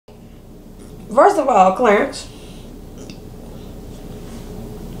first of all, Clarence,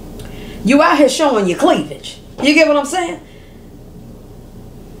 you out here showing your cleavage. You get what I'm saying?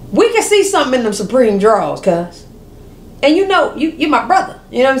 We can see something in them Supreme draws, cuz. And you know, you're my brother.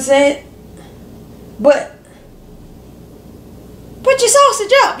 You know what I'm saying? But put your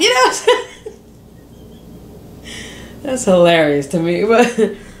sausage up, you know what I'm saying? That's hilarious to me.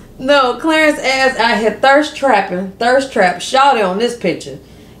 But no, Clarence ass out here thirst trap, shawty on this picture.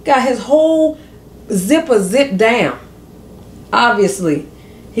 Got his whole zipper zipped down. Obviously,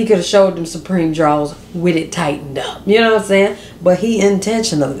 he could have showed them Supreme draws with it tightened up. You know what I'm saying? But he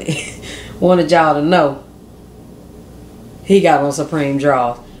intentionally wanted y'all to know he got on Supreme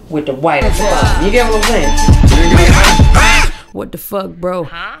draws with the white at the bottom. You get what I'm saying? What the fuck, bro?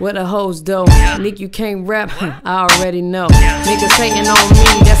 What the hoes do? Nick, you can't rap? I already know. Niggas hating on me,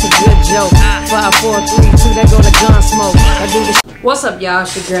 that's a good joke. 5, 4, 3, 2, they go to gun smoke. I do the What's up, y'all?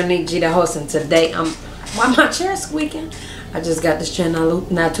 It's your girl NEEKG, the host, and today why my chair squeaking? I just got this chair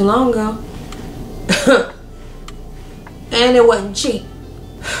not too long ago. And it wasn't cheap.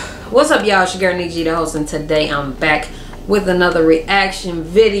 What's up, y'all? It's your girl NEEKG, the host, and today I'm back with another reaction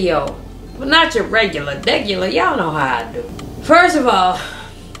video. But not your regular. Y'all know how I do. First of all,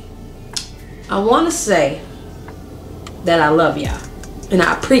 I want to say that I love y'all. And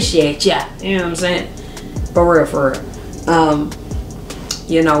I appreciate y'all. You know what I'm saying? For real, for real.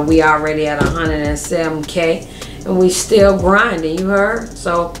 You know, we already at 107K. And we still grinding, you heard?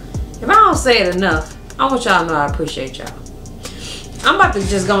 So, if I don't say it enough, I want y'all to know I appreciate y'all. I'm about to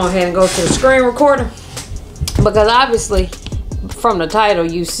just go ahead and go to the screen recorder. Because obviously, from the title,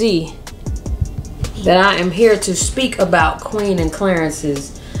 you see that I am here to speak about Queen and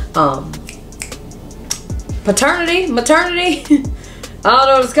Clarence's paternity, maternity. I don't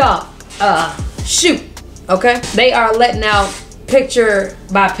know what it's called. Shoot, okay? They are letting out picture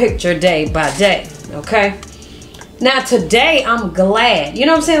by picture, day by day, okay? Now today, I'm glad. You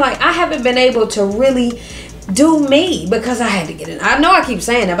know what I'm saying? Like, I haven't been able to really do me because I had to get in. I know I keep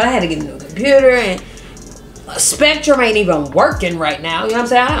saying that, but I had to get into a computer and Spectrum ain't even working right now. You know what I'm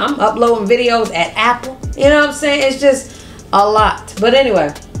saying? I'm uploading videos at Apple. You know what I'm saying? It's just a lot. But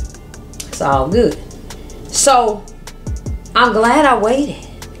anyway, it's all good. So, I'm glad I waited.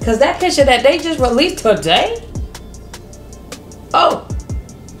 Because that picture that they just released today? Oh.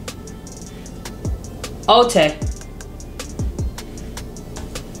 Okay.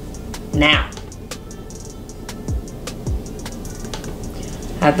 Now.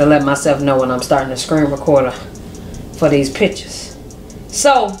 I have to let myself know when I'm starting a screen recorder for these pictures.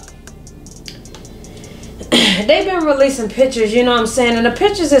 So, they've been releasing pictures, you know what I'm saying? And the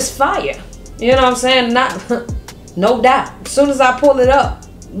pictures is fire. You know what I'm saying? No doubt. As soon as I pull it up,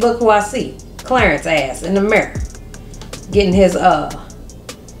 look who I see. Clarence ass in the mirror. Getting his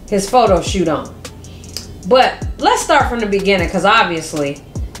photo shoot on. But, let's start from the beginning, because obviously,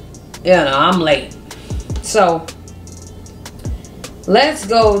 you know, I'm late. So, let's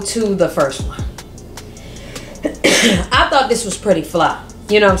go to the first one. I thought this was pretty fly.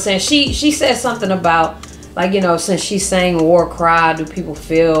 You know what I'm saying? She said something about, like, you know, since she sang War Cry, do people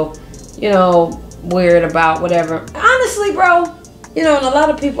feel, you know, weird about whatever? Honestly, bro, you know, and a lot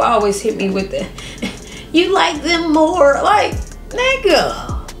of people always hit me with the, you like them more. Like,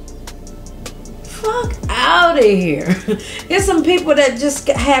 nigga, fuck out of here. There's some people that just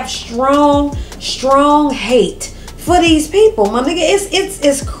have strong hate for these people, my nigga.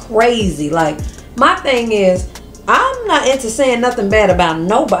 It's crazy. Like, my thing is, I'm not into saying nothing bad about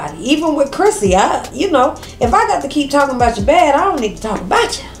nobody. Even with Chrissy, you know, if I got to keep talking about you bad, I don't need to talk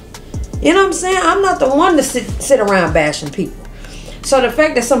about you. You know what I'm saying? I'm not the one to sit around bashing people. So the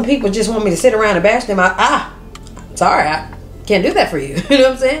fact that some people just want me to sit around and bash them, sorry, I can't do that for you. You know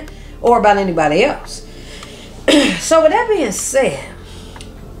what I'm saying? Or about anybody else. So with that being said,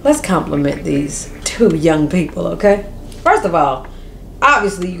 let's compliment these two young people, okay? First of all,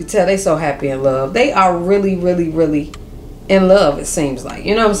 obviously you can tell they so happy in love. They are really in love, it seems like.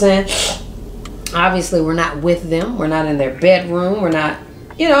 You know what I'm saying? Obviously we're not with them. We're not in their bedroom. We're not,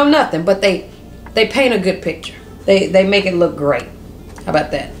 you know, nothing. But they paint a good picture. They make it look great. How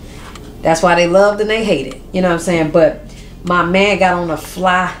about that? That's why they loved and they hated. You know what I'm saying? But my man got on a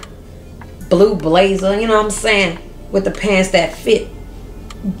fly blue blazer, you know what I'm saying? With the pants that fit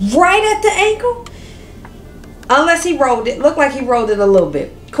right at the ankle. Unless he rolled it. Looked like he rolled it a little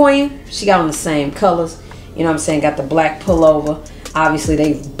bit. Queen, she got on the same colors. You know what I'm saying? Got the black pullover. Obviously,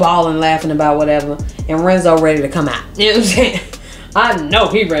 they balling, laughing about whatever. And Renzo ready to come out. You know what I'm saying? I know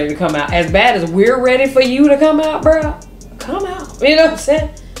he ready to come out. As bad as we're ready for you to come out, bro. Come out. You know what I'm saying?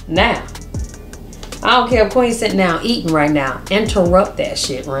 Now. I don't care if Queen's sitting down eating right now. Interrupt that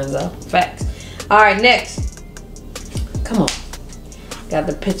shit, Renzo. Facts. All right, next. Come on. Got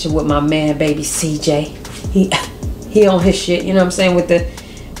the picture with my man, baby CJ. He on his shit, you know what I'm saying,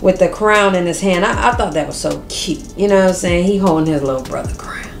 with the crown in his hand. I thought that was so cute. You know what I'm saying? He holding his little brother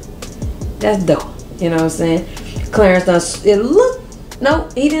crown. That's dope. You know what I'm saying? Clarence done, it look, no,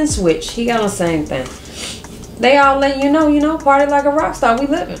 he didn't switch. He got on the same thing. They all let you know, party like a rock star, we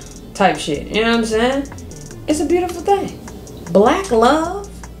living type shit. You know what I'm saying? It's a beautiful thing. Black love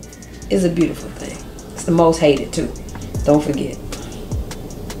is a beautiful thing. It's the most hated too. Don't forget.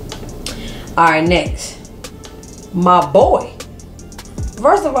 All right, next. My boy.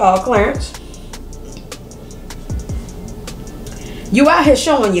 First of all, Clarence, you out here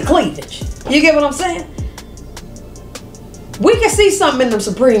showing your cleavage. You get what I'm saying? We can see something in them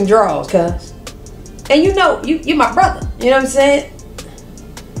Supreme draws, cuz. And you know, you my brother. You know what I'm saying?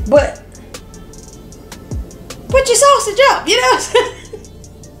 But put your sausage up, you know what I'm saying?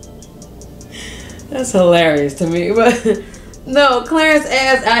 That's hilarious to me. But no, Clarence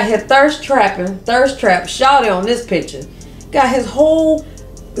ass out here thirst trap, shawty on this picture. Got his whole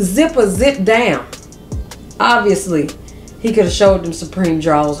zipper zipped down. Obviously, he could have showed them Supreme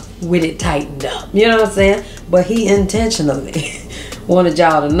draws with it tightened up. You know what I'm saying? But he intentionally wanted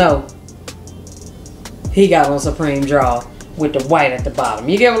y'all to know he got on Supreme draws with the white at the bottom.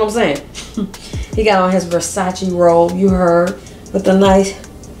 You get what I'm saying? He got on his Versace robe, you heard, with the nice,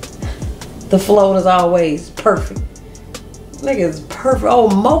 the float is always perfect. Nigga's perfect. Oh,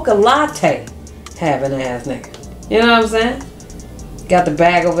 mocha latte having ass nigga. You know what I'm saying? Got the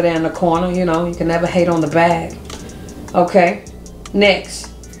bag over there in the corner. You know, you can never hate on the bag. Okay. Next.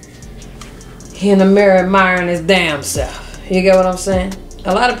 He in the mirror admiring his damn self. You get what I'm saying?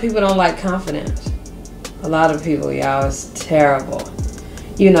 A lot of people don't like confidence. A lot of people, y'all, it's terrible.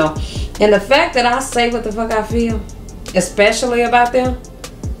 You know, and the fact that I say what the fuck I feel, especially about them,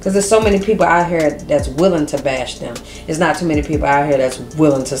 because there's so many people out here that's willing to bash them. There's not too many people out here that's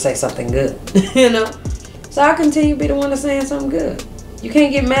willing to say something good. You know? So I continue to be the one that's saying something good. You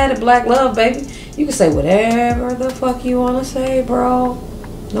can't get mad at black love, baby. You can say whatever the fuck you want to say, bro.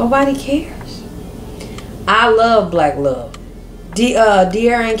 Nobody cares. I love black love.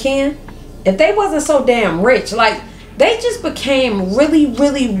 De'Ara and Ken, if they wasn't so damn rich, like, they just became really,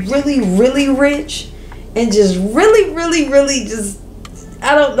 really, really, really rich. And just really, really, really just,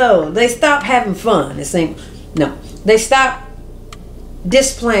 I don't know. They stopped having fun. It seemed, no. They stopped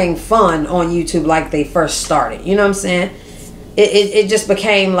displaying fun on YouTube like they first started. You know what I'm saying? It just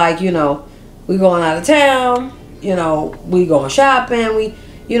became like, you know, we going out of town. You know, we going shopping. We,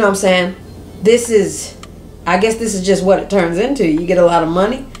 you know what I'm saying? This is, I guess this is just what it turns into. You get a lot of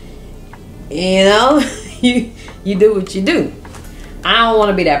money. You know, you do what you do. I don't want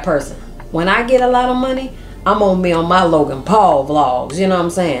to be that person. When I get a lot of money, I'm gonna be on my Logan Paul vlogs. You know what I'm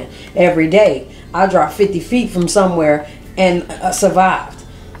saying? Every day I dropped 50 feet from somewhere and survived.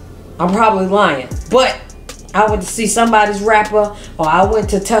 I'm probably lying, but I went to see somebody's rapper, or I went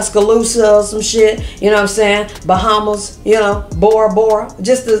to Tuscaloosa or some shit. You know what I'm saying? Bahamas. You know, Bora Bora,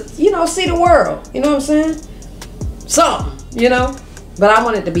 just to, you know, see the world. You know what I'm saying? Something. You know, but I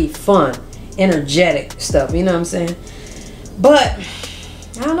want it to be fun, energetic stuff. You know what I'm saying? But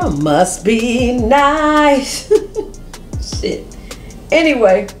I don't know, must be nice. Shit.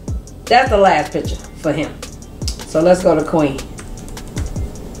 Anyway, that's the last picture for him. So let's go to Queen.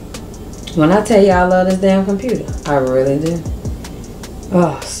 When I tell you I love this damn computer, I really do.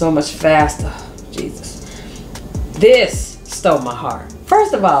 Oh, so much faster. Jesus. This stole my heart.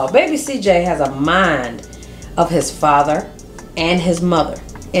 First of all, baby CJ has a mind of his father and his mother.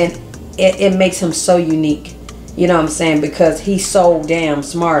 And it makes him so unique. You know what I'm saying? Because he's so damn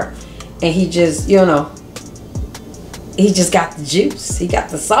smart. And he just, you know, he just got the juice. He got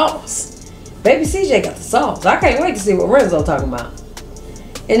the sauce. Baby CJ got the sauce. I can't wait to see what Renzo talking about.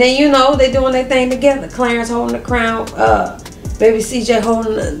 And then, you know, they doing their thing together. Clarence holding the crown. Baby CJ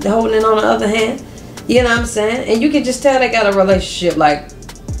holding it on the other hand. You know what I'm saying? And you can just tell they got a relationship. Like,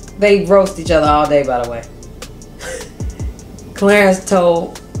 they roast each other all day, by the way. Clarence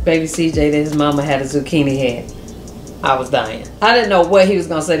told baby CJ that his mama had a zucchini head. I was dying. I didn't know what he was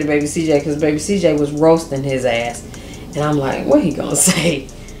going to say to baby CJ, because baby CJ was roasting his ass. And I'm like, what he going to say?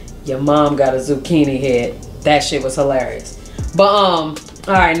 Your mom got a zucchini head. That shit was hilarious. But,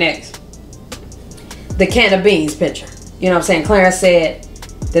 alright, next. The can of beans picture. You know what I'm saying? Clarence said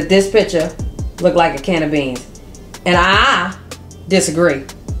that this picture looked like a can of beans. And I disagree.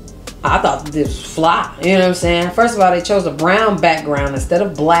 I thought this was fly. You know what I'm saying? First of all, they chose a brown background instead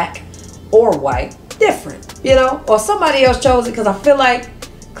of black or white. Different, you know? Or somebody else chose it, because I feel like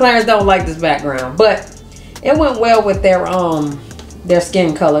Clarence don't like this background. But it went well with their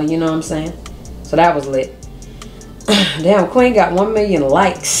skin color, you know what I'm saying? So that was lit. Damn, Queen got 1 million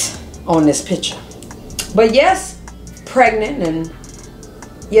likes on this picture. But yes, pregnant and,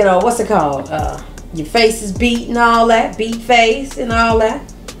 you know, what's it called? Your face is beat and all that. Beat face and all that.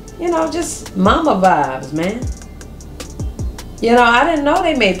 You know, just mama vibes, man. You know, I didn't know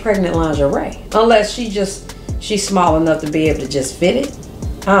they made pregnant lingerie. Unless she's small enough to be able to just fit it.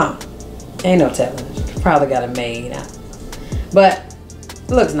 Ain't no telling. Probably got it made. But it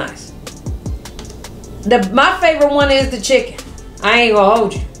looks nice. My favorite one is the chicken. I ain't gonna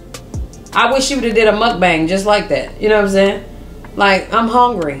hold you. I wish you would have did a mukbang just like that. You know what I'm saying? Like, I'm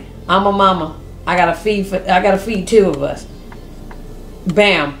hungry. I'm a mama. I gotta feed 2 of us.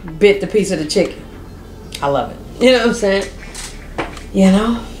 Bam, bit the piece of the chicken. I love it. You know what I'm saying? You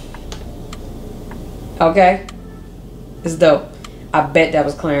know? Okay? It's dope. I bet that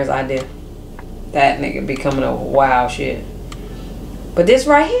was Clarence's idea. That nigga be coming up with wild shit. But this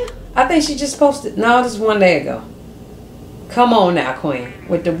right here, I think she just posted. No, this is 1 day ago. Come on now, Queen.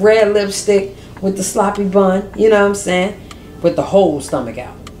 With the red lipstick, with the sloppy bun, you know what I'm saying? With the whole stomach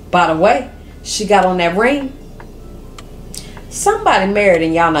out. By the way, she got on that ring. Somebody married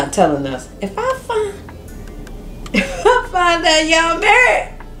and y'all not telling us. If I find out y'all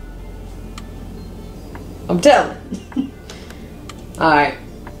married, I'm telling. Alright.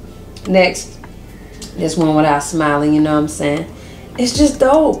 Next. This one without smiling, you know what I'm saying? It's just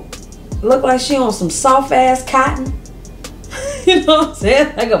dope. Look like she on some soft ass cotton. You know what I'm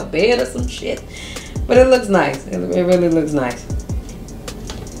saying? Like a bed or some shit. But it looks nice. It really looks nice.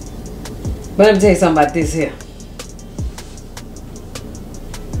 But let me tell you something about this here.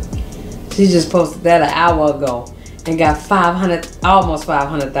 She just posted that an hour ago and got almost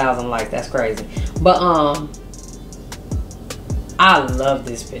 500,000 likes. That's crazy. But I love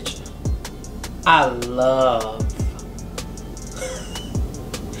this picture. I love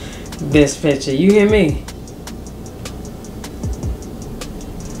this picture. You hear me?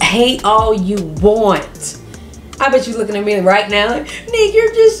 Hate all you want. I bet you looking at me right now like, Nick,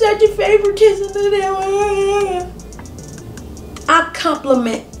 you're just such a favoritism to them. I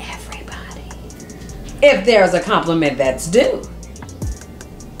compliment everybody. If there's a compliment that's due.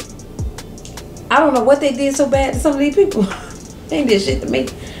 I don't know what they did so bad to some of these people. They ain't did shit to me.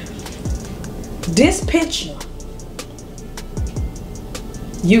 This picture,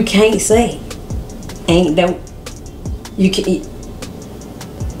 you can't say ain't dope. You can't.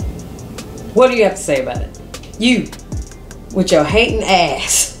 What do you have to say about it? You, with your hating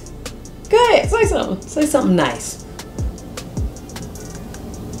ass. Go ahead, say something. Say something nice.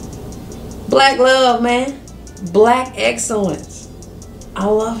 Black love, man. Black excellence. I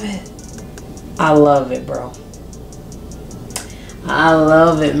love it. I love it, bro. I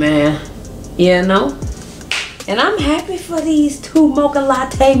love it, man. You know? And I'm happy for these 2 mocha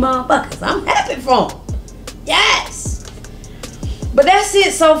latte motherfuckers. I'm happy for them. Yes. But that's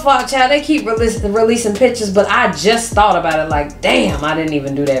it so far, child. They keep releasing pictures, but I just thought about it like, damn, I didn't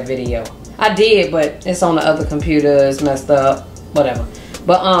even do that video. I did, but it's on the other computer. It's messed up. Whatever.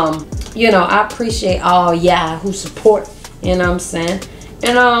 But, you know, I appreciate all y'all who support. You know what I'm saying?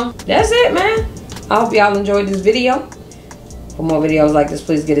 And, that's it, man. I hope y'all enjoyed this video. For more videos like this,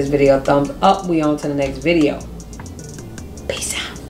 please give this video a thumbs up. We on to the next video.